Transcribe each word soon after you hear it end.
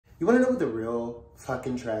You want to know what the real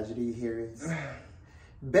fucking tragedy here is?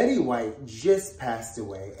 Betty White just passed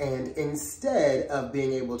away, and instead of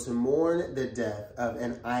being able to mourn the death of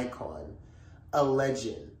an icon, a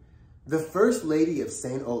legend, the First Lady of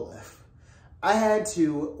St. Olaf, I had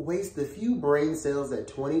to waste the few brain cells that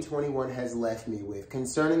 2021 has left me with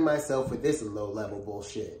concerning myself with this low-level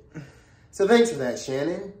bullshit. So thanks for that,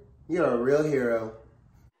 Shannon. You're a real hero.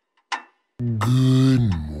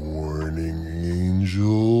 Good morning,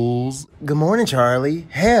 angels. Good morning, Charlie.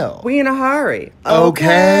 Hell. We in a hurry.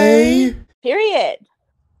 Okay. Period.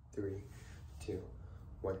 3, 2,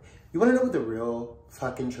 1. You want to know what the real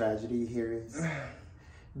fucking tragedy here is?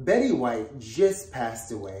 Betty White just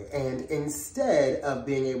passed away, and instead of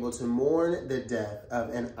being able to mourn the death of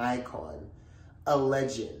an icon, a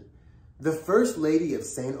legend, the First Lady of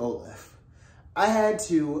St. Olaf, I had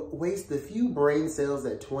to waste the few brain cells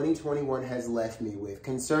that 2021 has left me with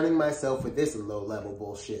concerning myself with this low-level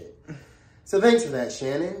bullshit. So thanks for that,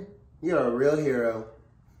 Shannon. You're a real hero.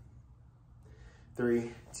 3,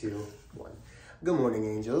 2, 1. Good morning,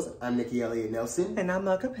 angels. I'm Nicky Nelson. And I'm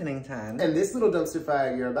Mocha Pennington. And this little dumpster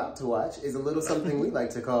fire you're about to watch is a little something we like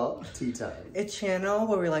to call Tea Time. A channel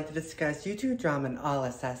where we like to discuss YouTube drama in all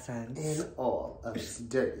its essence. In all of its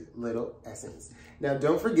dirty little essence. Now,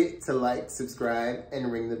 don't forget to like, subscribe,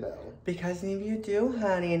 and ring the bell. Because if you do,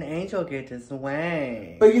 honey, an angel gets his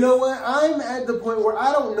wings. But you know what? I'm at the point where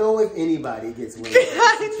I don't know if anybody gets wings.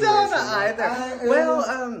 I don't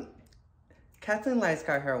either. Kathleen Light's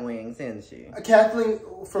got her wings, didn't she? Kathleen,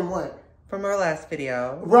 from what? From our last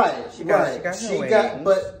video. Right, She got her wings.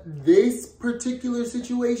 But this particular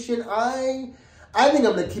situation, I think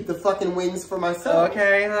I'm gonna keep the fucking wings for myself.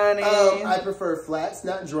 Okay, honey. I prefer flats,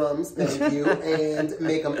 not drums, thank you, and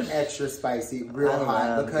make them extra spicy, real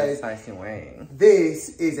hot, because spicy wing.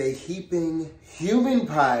 This is a heaping human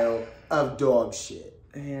pile of dog shit.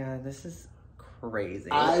 Yeah, this is crazy.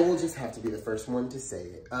 I will just have to be the first one to say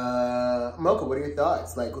it. Mocha, what are your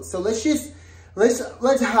thoughts? Like, so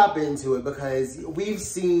let's hop into it because we've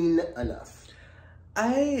seen enough.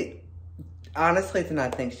 I honestly did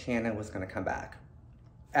not think Shannon was gonna come back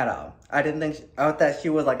at all. I didn't think I thought she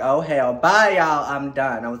was like, oh hell, bye y'all, I'm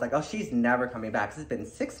done. I was like, oh, she's never coming back. It's been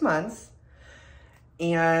 6 months.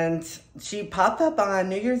 And she popped up on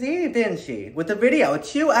New Year's Eve, didn't she? With a video, a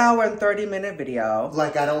 2-hour and 30-minute video.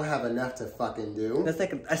 Like, I don't have enough to fucking do. It's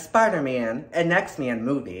like a Spider-Man, an X-Men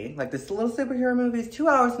movie. Like this little superhero movie is 2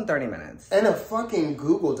 hours and 30 minutes. And a fucking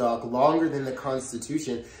Google Doc longer than the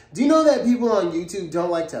Constitution. Do you know that people on YouTube don't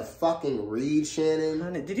like to fucking read, Shannon?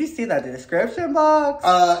 Honey, did you see that description box?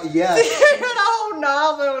 Yeah. She had a whole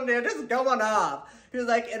novel in there just going off. He was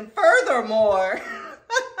like, and furthermore.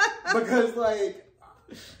 Because, like,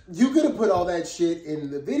 you could have put all that shit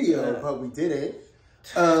in the video, but we didn't.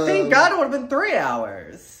 Thank God it would have been 3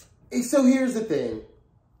 hours. So here's the thing.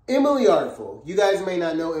 Emily Artful. You guys may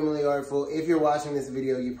not know Emily Artful. If you're watching this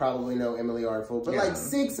video, you probably know Emily Artful. But like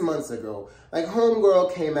 6 months ago, like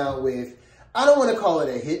Homegirl came out with, I don't want to call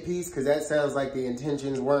it a hit piece because that sounds like the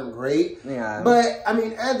intentions weren't great. Yeah. But, I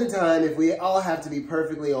mean, at the time, if we all have to be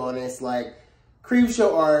perfectly honest, like,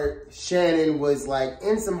 Creepshow Art, Shannon was like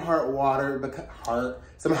in some hot water behind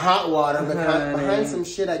some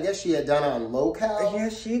shit I guess she had done on locale. Yeah,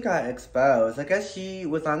 she got exposed. I guess she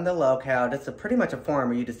was on the locale. That's pretty much a forum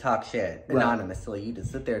where you just talk shit anonymously. You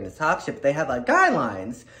just sit there and just talk shit. But they had like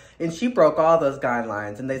guidelines, and she broke all those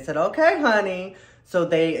guidelines. And they said, "Okay, honey." So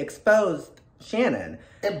they exposed Shannon.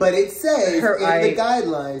 But it says in the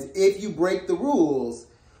guidelines, if you break the rules,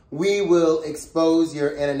 we will expose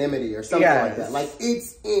your anonymity or something like that. Like,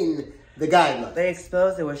 it's in the guidelines. They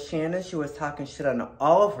exposed it with Shannon. She was talking shit on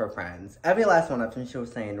all of her friends. Every last one of them, she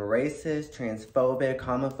was saying racist, transphobic,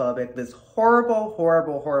 homophobic, this horrible,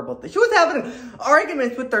 horrible, horrible thing. She was having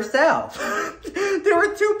arguments with herself. There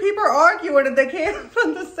were 2 people arguing and they came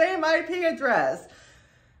from the same IP address.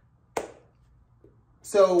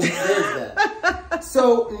 So, there's that.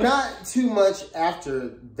 So, not too much after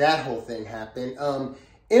that whole thing happened,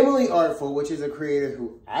 Emily Artful, which is a creator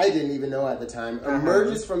who I didn't even know at the time,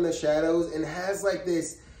 emerges from the shadows and has like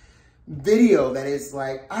this video that is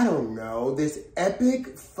like, I don't know, this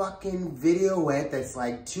epic fucking videoette that's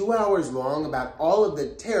like 2 hours long about all of the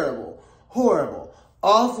terrible, horrible,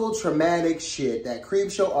 awful, traumatic shit that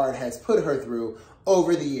Creepshow Art has put her through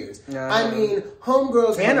over the years. I mean,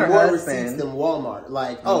 homegirls had more receipts than Walmart.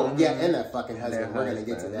 Like, oh yeah, and that fucking husband. We're gonna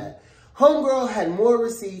get to that. Homegirl had more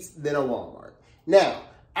receipts than a Walmart. Now,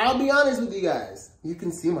 I'll be honest with you guys. You can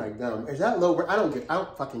see my gum. Is that low? I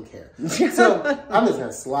don't fucking care. So I'm just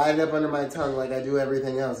gonna slide it up under my tongue like I do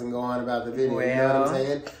everything else and go on about the video. You know what I'm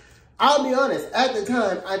saying? I'll be honest, at the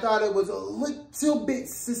time, I thought it was a little bit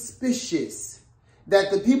suspicious that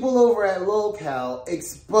the people over at Locale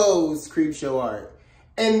exposed Creepshow Art.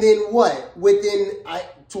 And then what? Within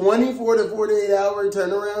 24 to 48 hour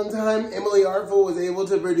turnaround time, Emily Artful was able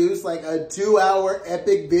to produce like a 2-hour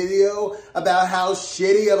epic video about how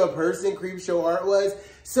shitty of a person Creepshow Art was.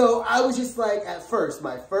 So I was just like, at first,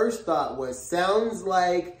 my first thought was, sounds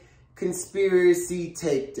like conspiracy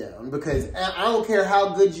takedown, because I don't care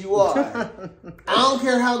how good you are. I don't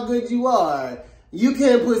care how good you are. You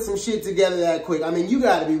can't put some shit together that quick. I mean, you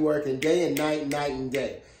got to be working day and night and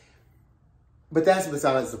day. But that's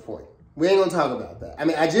besides the point. We ain't going to talk about that. I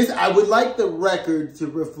mean, I would like the record to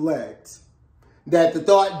reflect that the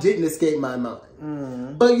thought didn't escape my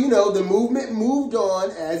mind. But, you know, the movement moved on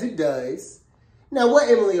as it does. Now, what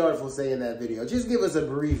Emily Artful say in that video? Just give us a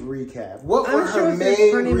brief recap. What were her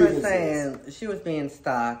main grievances? Saying she was being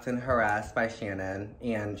stalked and harassed by Shannon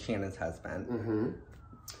and Shannon's husband.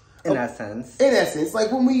 In essence,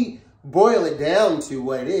 like when we boil it down to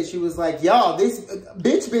what it is, she was like, y'all, this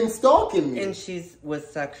bitch been stalking me. And she was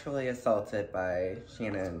sexually assaulted by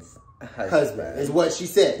Shannon's husband, is what she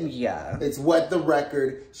said. Yeah. It's what the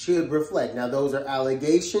record should reflect. Now, those are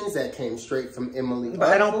allegations that came straight from Emily Artful. But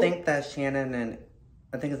I don't think that Shannon and,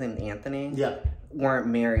 I think his name is Anthony, weren't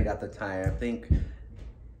married at the time. I think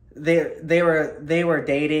they were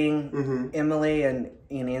dating. Emily and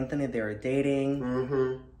Anthony, they were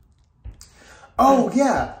dating. Oh,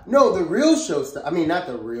 yeah. No, the real showstopper. I mean, not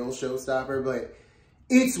the real showstopper, but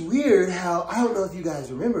it's weird how, I don't know if you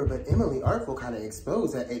guys remember, but Emily Artful kind of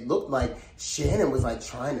exposed that it looked like Shannon was like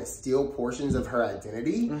trying to steal portions of her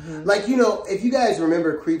identity. Like, you know, if you guys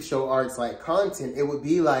remember Creepshow Art's like content, it would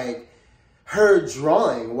be like her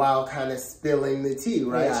drawing while kind of spilling the tea,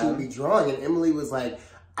 right? Yeah. She would be drawing, and Emily was like,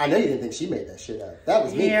 I know you didn't think she made that shit up. That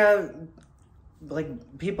was me. Yeah.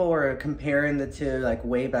 Like, people were comparing the two, like,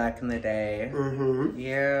 way back in the day.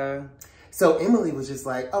 Yeah. So Emily was just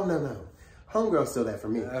like, oh, no. Homegirl stole that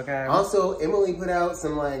from me. Okay. Also, Emily put out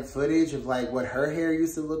some, like, footage of, like, what her hair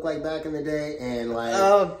used to look like back in the day. And, like...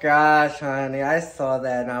 Oh, gosh, honey. I saw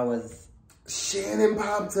that and I was... Shannon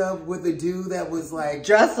popped up with a dude that was, like...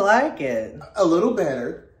 just like it. A little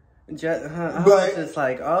better. I was just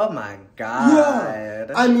like, oh my God.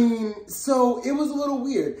 Yeah. I mean, so it was a little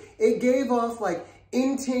weird. It gave off like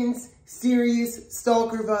intense, serious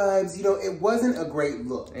stalker vibes. You know, it wasn't a great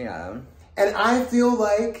look. Yeah. And I feel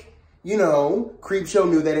like, you know, Creepshow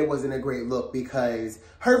knew that it wasn't a great look because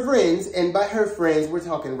her friends, and by her friends, we're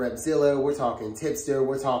talking Repzilla, we're talking Tipster,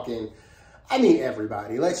 we're talking, I mean,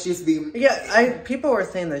 everybody. Let's just be... Yeah, people were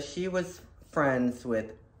saying that she was friends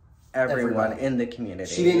with everyone in the community.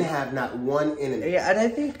 She didn't have not one enemy. Yeah, and I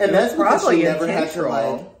think that's because probably she never had to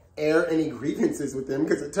like air any grievances with them,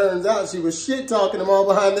 because it turns out she was shit talking them all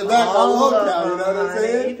behind their back on lockdown. You know what I'm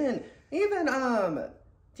saying? Even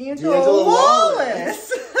D'Angelo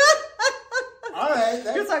Wallace. All right,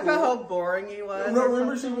 that's just like cool. how boring he was. No,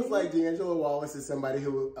 remember she was like, D'Angelo Wallace is somebody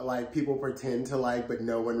who like people pretend to like, but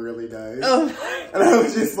no one really does. Oh, and I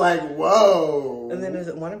was just like, whoa. And then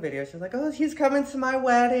there's one video. She's like, oh, he's coming to my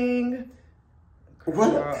wedding.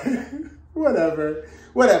 Whatever.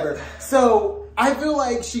 So I feel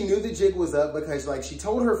like she knew the jig was up because like she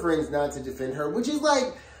told her friends not to defend her, which is like,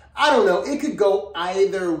 I don't know. It could go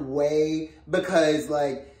either way because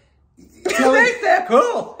like. They said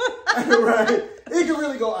cool. Right. It can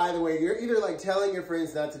really go either way. You're either like telling your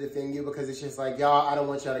friends not to defend you because it's just like, y'all, I don't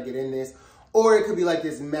want y'all to get in this. Or it could be like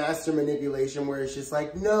this master manipulation where it's just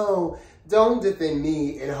like, no, don't defend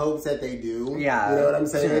me in hopes that they do. Yeah. You know what I'm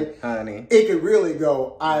saying? Honey. It could really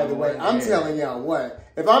go either way. I'm telling y'all what.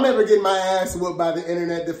 If I'm ever getting my ass whooped by the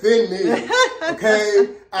internet, defend me.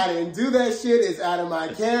 Okay? I didn't do that shit. It's out of my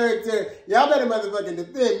character. Y'all better motherfucking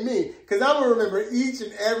defend me. Because I'm going to remember each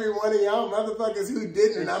and every one of y'all motherfuckers who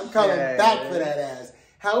didn't. And I'm coming back for that ass.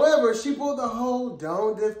 However, she pulled the whole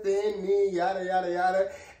don't defend me, yada, yada,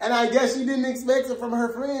 yada. And I guess she didn't expect it from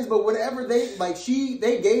her friends. But whatever they, like,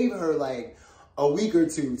 they gave her, like, a week or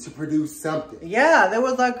two to produce something. Yeah, there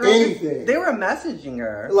was like anything. They were messaging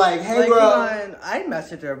her. Like, hey, girl. I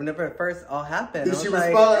messaged her whenever it first all happened. Did she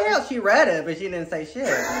respond? Yeah, she read it, but she didn't say shit.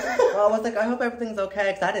 Well, I was like, I hope everything's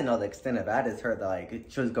okay, because I didn't know the extent of that. It's her, like,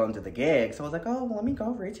 she was going to the gig. So I was like, oh, well, let me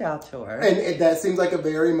go reach out to her. And that seems like a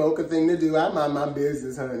very Mocha thing to do. I mind my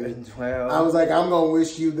business, honey. Well, I was like, I'm going to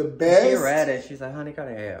wish you the best. She read it. She's like, honey, go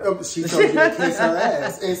to hell. She told you to kiss her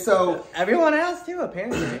ass. And so... everyone else, too,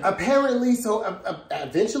 apparently. Apparently, so...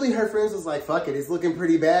 eventually, her friends was like, fuck it. It's looking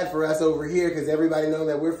pretty bad for us over here because everybody know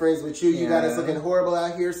that we're friends with you. You got us looking horrible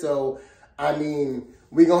out here. So, I mean,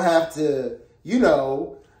 we going to have to, you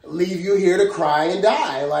know, leave you here to cry and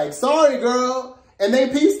die. Like, sorry, girl. And they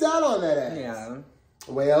pieced out on that ass. Yeah.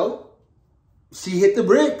 Well, she hit the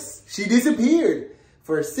bricks. She disappeared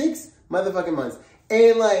for 6 motherfucking months.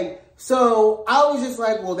 And like, so I was just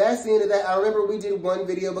like, well, that's the end of that. I remember we did one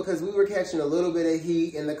video because we were catching a little bit of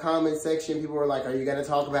heat in the comment section. People were like, are you going to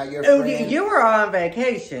talk about your friend? You were on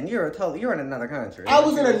vacation. You were in another country. I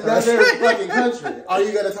was in another fucking country. Are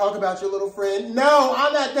you going to talk about your little friend? No,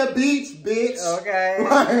 I'm at the beach, bitch. Okay.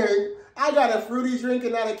 Like, I got a fruity drink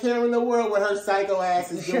and not a care in the world what her psycho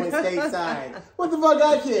ass is doing stateside. What the fuck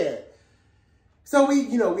I care? So we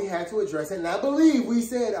had to address it. And I believe we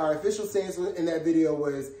said our official stance in that video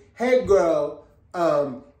was, hey girl,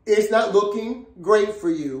 it's not looking great for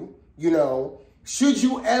you, you know. Should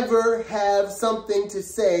you ever have something to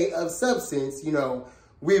say of substance, you know,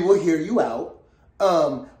 we will hear you out.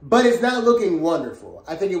 But it's not looking wonderful.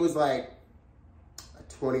 I think it was like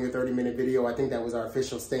 20 or 30 minute video. I think that was our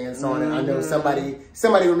official stance on it. I know somebody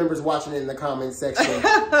remembers watching it in the comments section.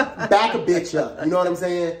 Back a bitch up. You know what I'm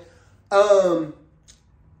saying?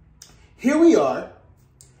 Here we are.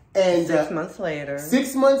 And 6 months later.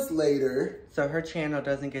 6 months later. So her channel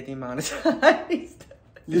doesn't get demonetized.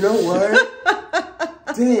 You know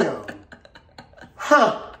what? Damn.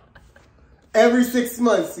 Huh. Every 6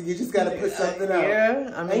 months, you just got to put something out.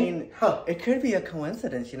 Yeah, I mean, it could be a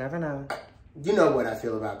coincidence. You never know. You know what I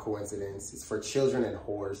feel about coincidence. It's for children and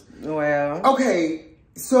whores. Well. Okay,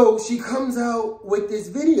 so she comes out with this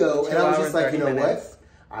video, and I was just like, you know what?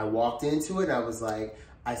 I walked into it, and I was like,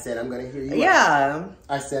 I said, I'm going to hear you out.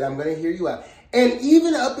 I said, I'm going to hear you out. And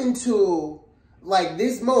even up until, like,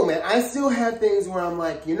 this moment, I still have things where I'm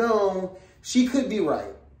like, you know, she could be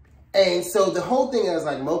right. And so the whole thing, I was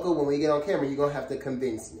like, Mocha, when we get on camera, you're going to have to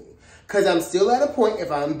convince me. Because I'm still at a point,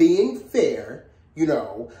 if I'm being fair, you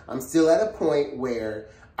know, I'm still at a point where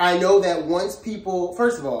I know that once people,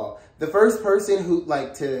 first of all, the first person who,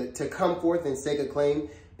 like, to come forth and stake a claim,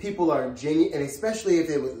 people are genuine, and especially if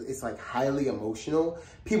it's like highly emotional,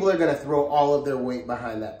 people are going to throw all of their weight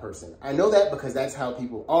behind that person. I know that because that's how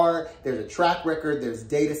people are. There's a track record. There's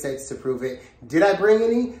data sets to prove it. Did I bring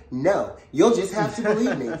any? No. You'll just have to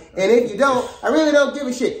believe me. And if you don't, I really don't give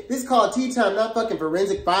a shit. This is called tea time, not fucking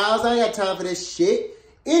forensic files. I ain't got time for this shit.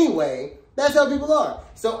 Anyway, that's how people are.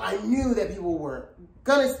 So I knew that people were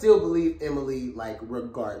going to still believe Emily, like,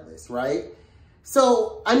 regardless, right?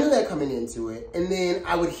 So I knew that coming into it. And then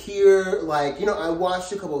I would hear, like, you know, I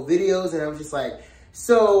watched a couple of videos and I was just like,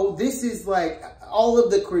 so this is like all of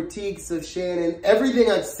the critiques of Shannon, everything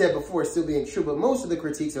I've said before is still being true, but most of the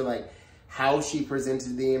critiques are like how she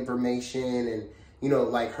presented the information and, you know,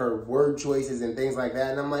 like her word choices and things like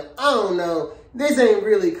that. And I'm like, I don't know, this ain't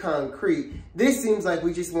really concrete. This seems like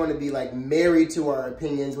we just want to be like married to our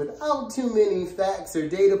opinions without too many facts or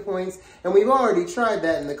data points. And we've already tried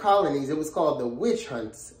that in the colonies. It was called the witch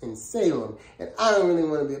hunts in Salem. And I don't really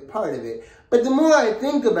want to be a part of it. But the more I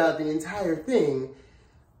think about the entire thing,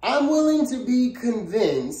 I'm willing to be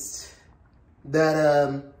convinced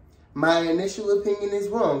that my initial opinion is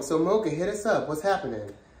wrong. So Mocha, hit us up. What's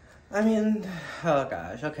happening? I mean, oh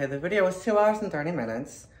gosh. Okay, the video was 2 hours and 30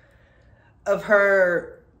 minutes of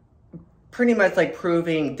her pretty much like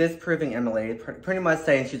disproving Emily, pretty much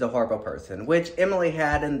saying she's a horrible person, which Emily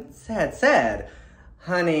had said,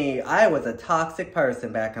 honey, I was a toxic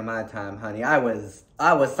person back in my time, honey. I was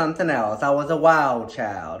something else. I was a wild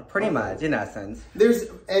child, pretty much, in essence. Here's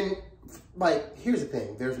the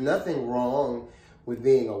thing. There's nothing wrong with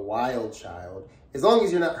being a wild child as long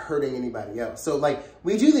as you're not hurting anybody else. So, like,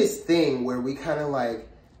 we do this thing where we kind of, like,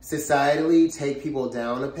 societally take people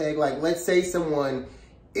down a peg. Like, let's say someone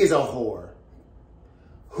is a whore.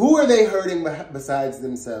 Who are they hurting besides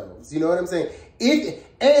themselves? You know what I'm saying?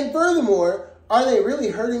 And furthermore, are they really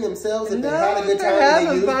hurting themselves if they had a good time and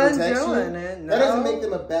they use protection? That doesn't make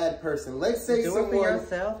them a bad person. Let's say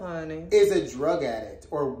someone is a drug addict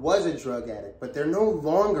or was a drug addict, but they're no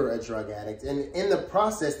longer a drug addict. And in the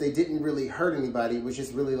process, they didn't really hurt anybody. It was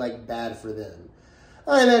just really, like, bad for them.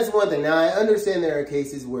 And that's one thing. Now, I understand there are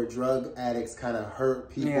cases where drug addicts kind of hurt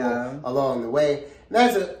people along the way.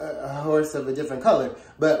 That's a horse of a different color.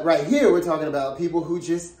 But right here, we're talking about people who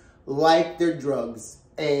just like their drugs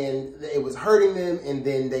and it was hurting them and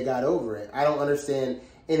then they got over it. I don't understand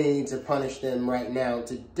any need to punish them right now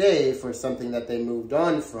today for something that they moved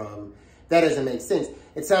on from. That doesn't make sense.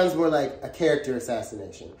 It sounds more like a character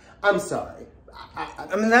assassination. I'm sorry.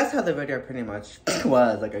 I mean, that's how the video pretty much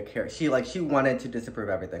was, like a character. She wanted to disapprove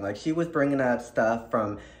everything. Like, she was bringing up stuff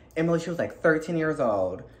from Emily. She was like 13 years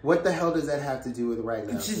old. What the hell does that have to do with right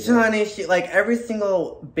now? Honey, like every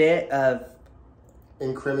single bit of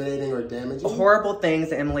incriminating or damaging? Horrible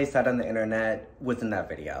things Emily said on the internet was in that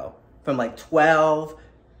video. From like 12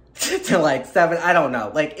 to like 7, I don't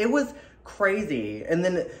know. Like, it was crazy. And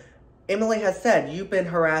then Emily has said, you've been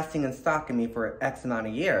harassing and stalking me for X amount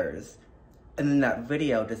of years. And then that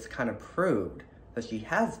video just kind of proved that she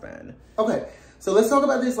has been. Okay, so let's talk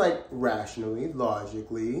about this like rationally,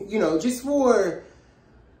 logically. You know, just for...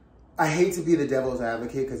 I hate to be the devil's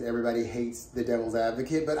advocate because everybody hates the devil's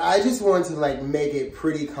advocate, but I just want to like make it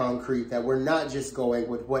pretty concrete that we're not just going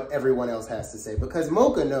with what everyone else has to say, because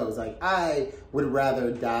Mocha knows, like, I would rather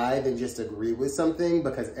die than just agree with something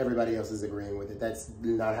because everybody else is agreeing with it. That's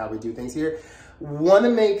not how we do things here. Want to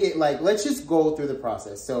make it like, let's just go through the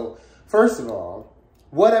process. So first of all,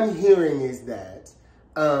 what I'm hearing is that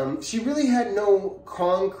she really had no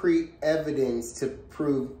concrete evidence to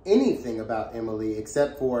prove anything about Emily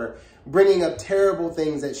except for bringing up terrible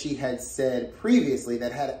things that she had said previously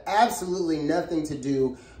that had absolutely nothing to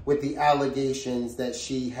do with the allegations that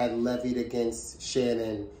she had levied against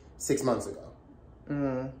Shannon 6 months ago.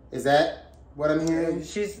 Mm. Is that what I'm hearing?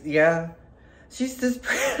 She's just...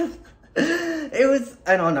 It was,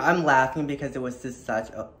 I don't know, I'm laughing because it was just such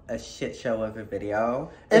a shit show of a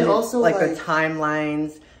video. And also, like the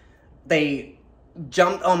timelines, they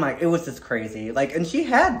jumped, oh my, it was just crazy. Like, and she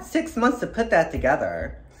had 6 months to put that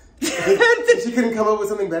together. She couldn't come up with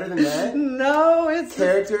something better than that? No, it's...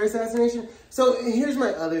 Character assassination? So here's my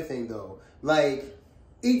other thing though. Like,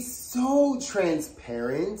 it's so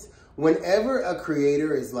transparent. Whenever a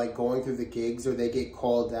creator is like going through the gigs or they get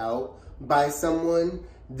called out by someone,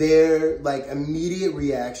 their like immediate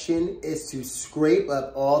reaction is to scrape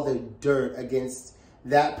up all the dirt against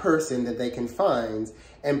that person that they can find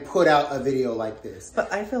and put out a video like this.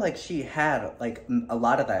 But I feel like she had like a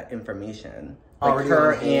lot of that information. Like already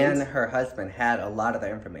her and her husband had a lot of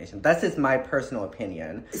that information. That's just my personal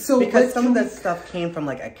opinion. So because some of that stuff came from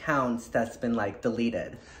like accounts that's been like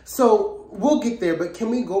deleted. So we'll get there, but can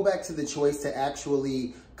we go back to the choice to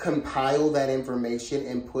actually compile that information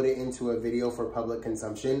and put it into a video for public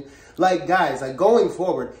consumption? Like, guys, like going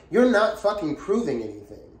forward, you're not fucking proving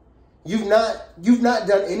anything. You've not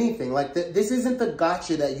done anything. Like, this isn't the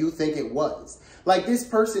gotcha that you think it was. Like, this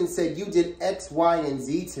person said you did X, Y, and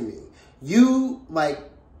Z to me. You, like,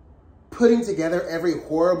 putting together every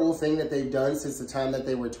horrible thing that they've done since the time that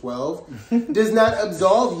they were 12 does not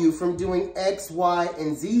absolve you from doing X, Y,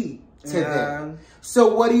 and Z to them.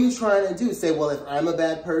 So what are you trying to do? Say, well, if I'm a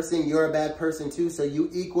bad person, you're a bad person too, so you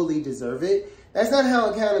equally deserve it? That's not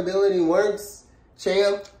how accountability works,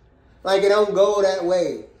 champ. Like, it don't go that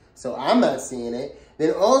way. So I'm not seeing it.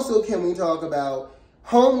 Then also, can we talk about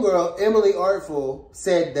homegirl Emily Artful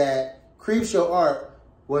said that Creepshow Art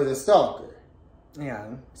was a stalker. Yeah.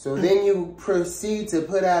 So then you proceed to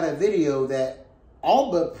put out a video that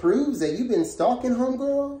all but proves that you've been stalking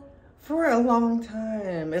homegirl? For a long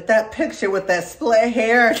time. If that picture with that split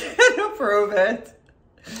hair didn't prove it.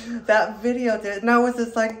 That video did. No, it's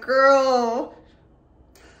just like, girl.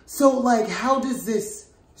 So, like, how does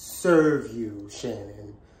this serve you,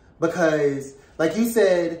 Shannon? Because, like you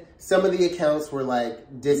said, some of the accounts were,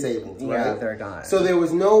 like, disabled, right? Yeah, they're gone. So there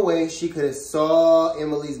was no way she could have saw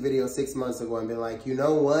Emily's video 6 months ago and been like, you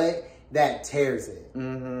know what? That tears it.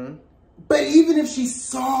 Mm-hmm. But even if she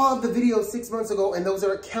saw the video 6 months ago and those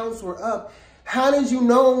accounts were up, how did you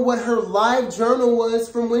know what her live journal was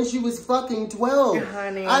from when she was fucking 12?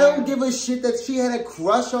 Honey. I don't give a shit that she had a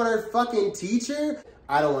crush on her fucking teacher.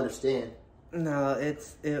 I don't understand. No,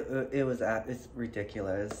 it's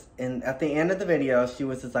ridiculous. And at the end of the video, she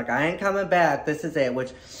was just like, I ain't coming back. This is it.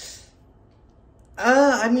 Which,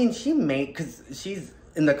 I mean, because she's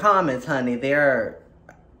in the comments, honey, they're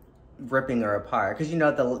ripping her apart. Because, you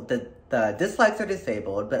know, the dislikes are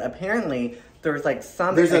disabled, but apparently there's like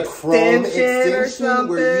some There's a Chrome extension or something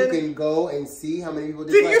where you can go and see how many people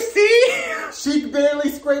dislike. Did you see? She barely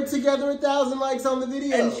scraped together 1,000 likes on the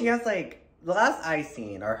video. And she has like, the last I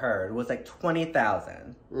seen or heard was like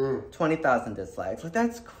 20,000. 20,000 dislikes. Like,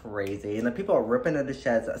 that's crazy. And the people are ripping her to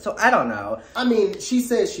shreds. So I don't know. I mean, she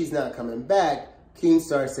says she's not coming back.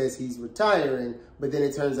 Keemstar says he's retiring, but then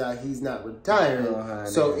it turns out he's not retiring.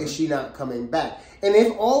 So is she not coming back? And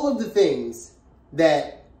if all of the things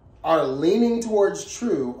that are leaning towards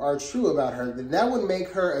true are true about her, then that would make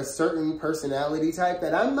her a certain personality type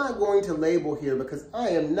that I'm not going to label here because I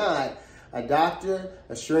am not a doctor,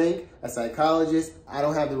 a shrink, a psychologist. I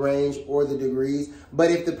don't have the range or the degrees.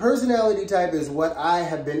 But if the personality type is what I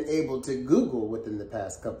have been able to Google within the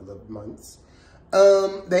past couple of months,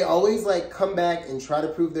 they always like come back and try to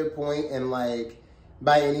prove their point and like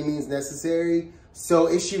by any means necessary. So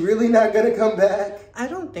is she really not gonna come back? I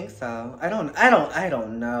don't think so. I don't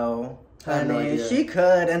know. I mean, she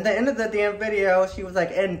could. And the end of the damn video, she was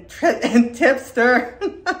like, and tipster.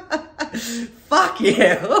 Fuck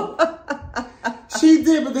you. She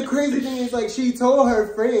did, but the crazy thing is, like, she told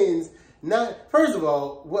her friends not. First of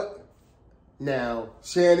all, what? Now,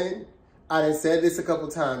 Shannon, I done said this a couple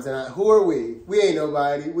times, and who are we? We ain't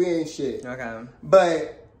nobody. We ain't shit. Okay.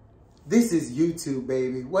 But this is YouTube,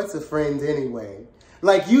 baby. What's a friend anyway?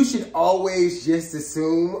 Like, you should always just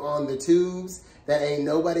assume on the tubes that ain't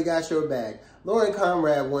nobody got your back. Lauren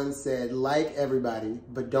Conrad once said, like everybody,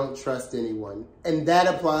 but don't trust anyone. And that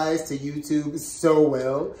applies to YouTube so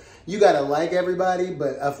well. You gotta like everybody,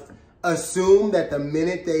 but assume that the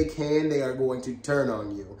minute they can, they are going to turn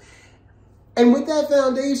on you. And with that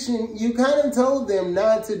foundation, you kind of told them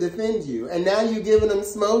not to defend you. And now you're giving them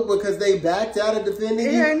smoke because they backed out of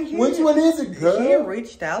defending you? Which one is it, girl? He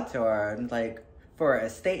reached out to her and, like, for a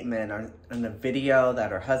statement on a video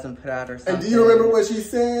that her husband put out or something. And do you remember what she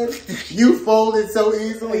said? You folded so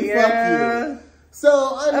easily. Yeah. Fuck you.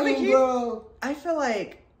 So, I mean, bro. I feel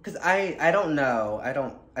like, because I don't know. I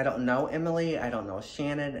don't know Emily. I don't know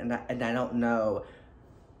Shannon. And I don't know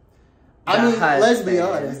I mean, let's be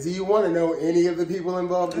honest. Do you want to know any of the people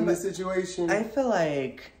involved in this situation? I feel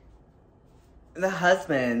like the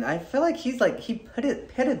husband, I feel like he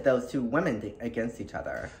pitted those two women against each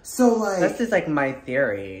other. So, like, that's just like my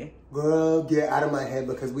theory. Girl, get out of my head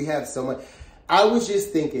because we have so much. I was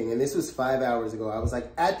just thinking, and this was 5 hours ago, I was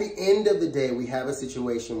like, at the end of the day, we have a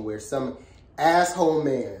situation where some asshole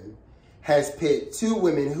man has pit two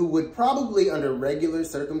women who would probably, under regular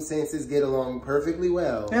circumstances, get along perfectly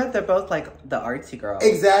well. Yeah, they're both like the artsy girls.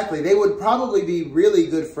 Exactly. They would probably be really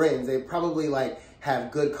good friends. They probably like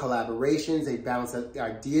have good collaborations. They bounce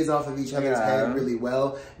ideas off of each other's head really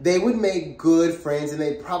well. They would make good friends, and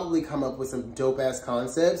they'd probably come up with some dope-ass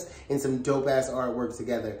concepts and some dope-ass artwork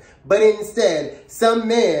together. But instead, some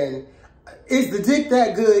man... Is the dick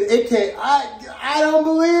that good? It can't. I don't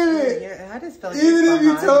believe it. Yeah, I just feel like even if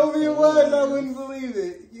you told me it was, I wouldn't believe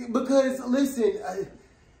it. Because listen,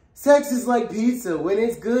 sex is like pizza. When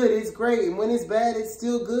it's good, it's great, and when it's bad, it's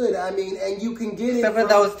still good. I mean, and you can get it. Except for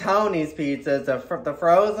those Tony's pizzas, the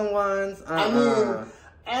frozen ones. I mean,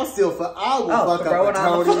 I will fuck up a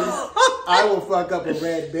Tony's. I will fuck up a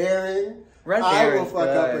Red Baron. I will fuck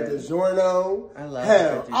up a DiGiorno. I love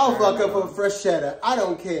Hell, I'll fuck up a Freschetta. I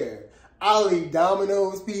don't care. I'll eat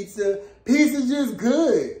Domino's pizza. Pizza's just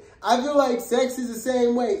good. I feel like sex is the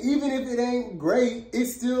same way. Even if it ain't great,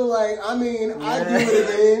 it's still like, I mean, I do it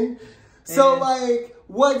again. So like,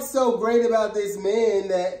 what's so great about this man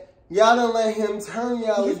that y'all don't let him turn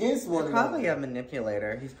y'all against one another? He's probably a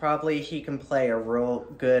manipulator. He can play a real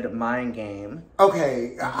good mind game.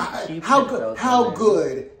 Okay, how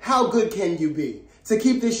good can you be? To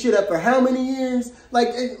keep this shit up for how many years? Like,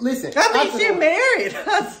 listen. I mean, she's married.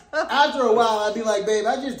 After a while, I'd be like, babe,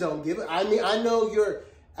 I just don't give it. I mean, I know you're...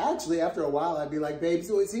 Actually, after a while, I'd be like, babe,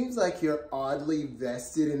 so it seems like you're oddly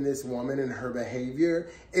vested in this woman and her behavior.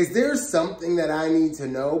 Is there something that I need to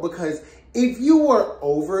know? Because if you were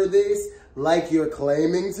over this, like you're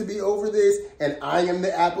claiming to be over this, and I am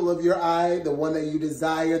the apple of your eye, the one that you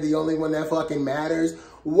desire, the only one that fucking matters,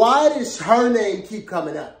 why does her name keep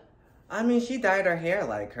coming up? I mean, she dyed her hair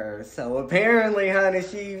like her, so apparently, honey,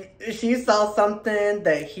 she saw something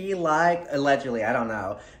that he liked, allegedly, I don't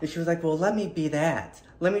know. And she was like, well, let me be that.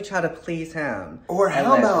 Let me try to please him. Or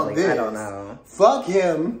how about this? I don't know. Fuck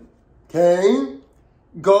him, okay?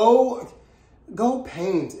 Go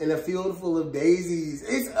paint in a field full of daisies.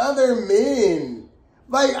 It's other men.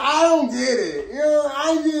 Like, I don't get it. You know,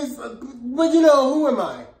 but you know, who am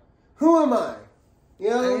I? Who am I? You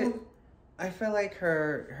know? I feel like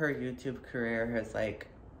her YouTube career has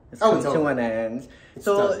come to an end.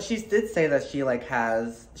 So she did say that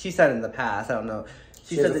she said in the past, I don't know.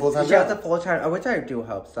 She said that she has a full-time, which I do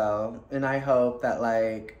hope so. And I hope that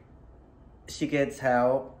she gets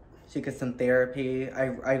help. She gets some therapy.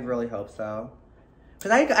 I really hope so.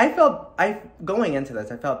 Because going into this,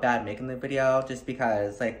 I felt bad making the video just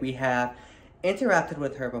because we have interacted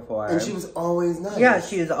with her before. And she was always nice. Yeah,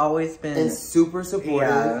 she has always been. And super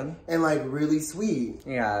supportive. And really sweet.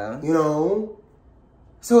 Yeah. You know?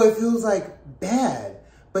 So it feels bad.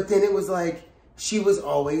 But then it was she was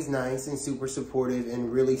always nice and super supportive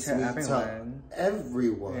and really sweet to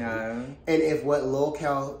everyone. Yeah. And if what Lil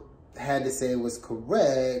Cal had to say was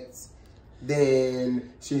correct,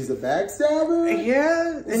 then she's a backstabber?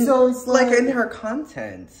 Yeah. And so it's in her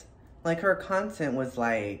content. Her content was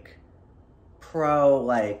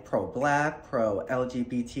pro-black,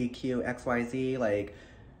 pro-LGBTQ, XYZ.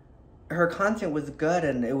 Her content was good,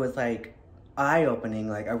 and it was eye-opening,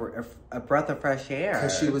 like a breath of fresh air.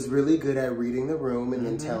 Because she was really good at reading the room and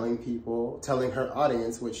then telling her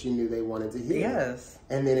audience what she knew they wanted to hear. Yes.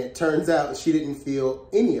 And then it turns out she didn't feel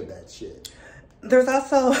any of that shit. There's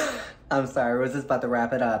also, I'm sorry, I was just about to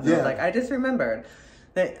wrap it up. Yeah. I just remembered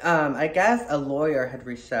that I guess a lawyer had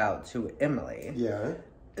reached out to Emily. Yeah.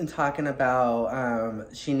 And talking about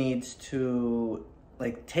she needs to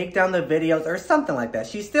like take down the videos or something like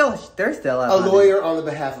that. They're still a lawyer on the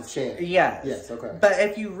behalf of Shannon. Yes. Yes. Okay. But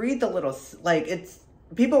if you read the little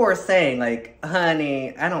people were saying like,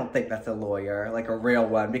 honey, I don't think that's a lawyer, like a real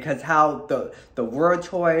one, because how the word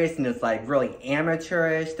choice and it's like really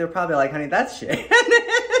amateurish. They're probably like, honey, that's Shannon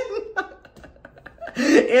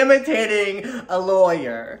imitating a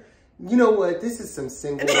lawyer. You know what? This is some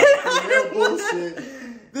single white female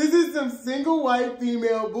bullshit. This is some single white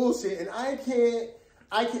female bullshit, and I can't.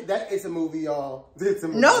 That is a movie, y'all. It's a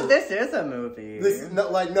movie. No, this is a movie.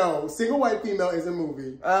 No, single white female is a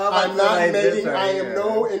movie. I'm not making. I am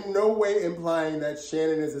in no way implying that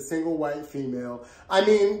Shannon is a single white female. I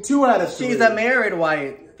mean, 2 out of 3. She's a married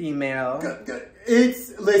white female.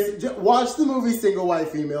 Listen, watch the movie Single White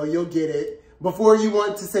Female. You'll get it before you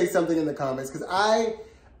want to say something in the comments, because I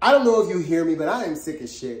don't know if you hear me, but I am sick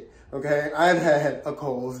as shit. Okay, I've had a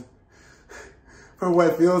cold for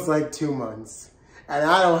what feels like 2 months. And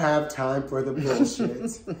I don't have time for the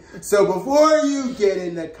bullshit. So before you get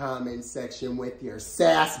in the comment section with your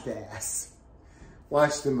sass bass,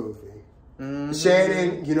 watch the movie.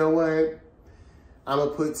 Shannon, you know what? I'm going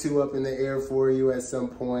to put 2 up in the air for you at some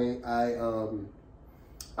point.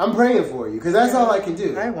 I'm praying for you, because that's all I can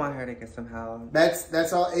do. I want her to get some help.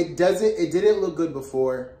 That's all. It didn't look good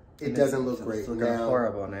before. It doesn't look great now. It's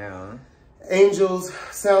horrible now. Angels,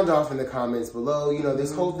 sound off in the comments below. You know,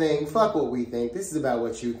 this whole thing, fuck what we think. This is about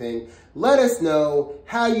what you think. Let us know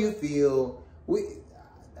how you feel.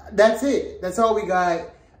 That's it. That's all we got.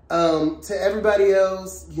 To everybody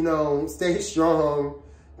else, you know, stay strong,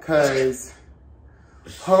 because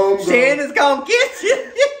Shannon's gonna get you.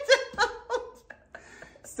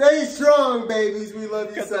 Stay strong, babies. We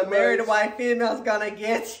love you so much. Because a married white female's gonna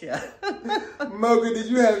get you. Mocha, did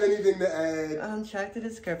you have anything to add? Check the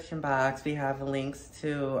description box. We have links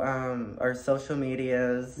to our social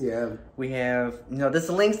medias. Yeah. We have, there's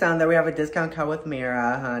links down there. We have a discount code with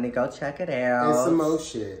Mira, honey. Go check it out. And some more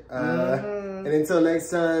shit. And until next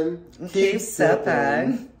time, keep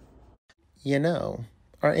sipping. You know,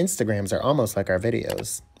 our Instagrams are almost like our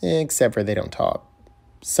videos, except for they don't talk.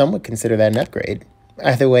 Some would consider that an upgrade.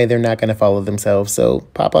 Either way, they're not going to follow themselves, so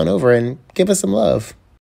pop on over and give us some love.